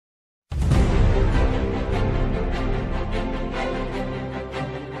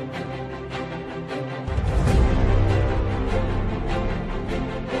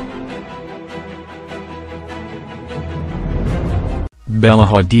Bella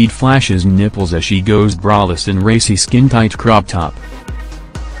Hadid flashes nipples as she goes braless in racy skin-tight crop top.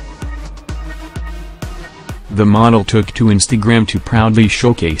 The model took to Instagram to proudly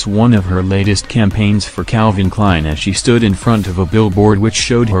showcase one of her latest campaigns for Calvin Klein as she stood in front of a billboard which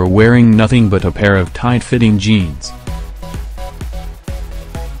showed her wearing nothing but a pair of tight-fitting jeans.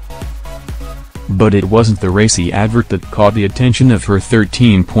 But it wasn't the racy advert that caught the attention of her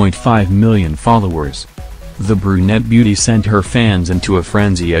 13.5 million followers. The brunette beauty sent her fans into a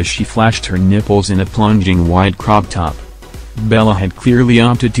frenzy as she flashed her nipples in a plunging white crop top. Bella had clearly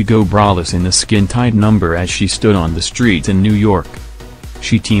opted to go braless in the skin-tight number as she stood on the streets in New York.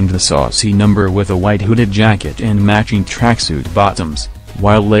 She teamed the saucy number with a white hooded jacket and matching tracksuit bottoms,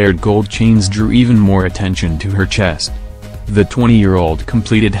 while layered gold chains drew even more attention to her chest. The 20-year-old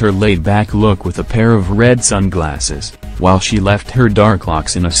completed her laid-back look with a pair of red sunglasses, while she left her dark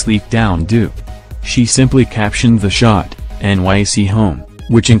locks in a sleek down-do. She simply captioned the shot, "NYC home,"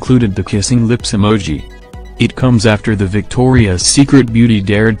 which included the kissing lips emoji. It comes after the Victoria's Secret beauty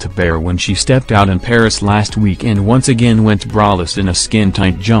dared to bare when she stepped out in Paris last week and once again went braless in a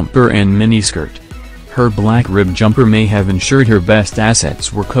skin-tight jumper and miniskirt. Her black rib jumper may have ensured her best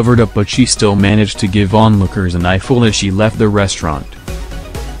assets were covered up, but she still managed to give onlookers an eyeful as she left the restaurant.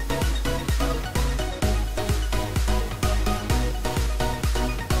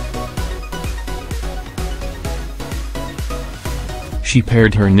 She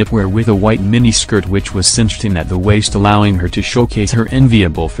paired her knitwear with a white miniskirt which was cinched in at the waist, allowing her to showcase her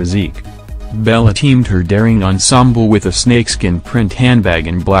enviable physique. Bella teamed her daring ensemble with a snakeskin print handbag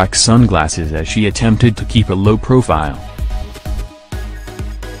and black sunglasses as she attempted to keep a low profile.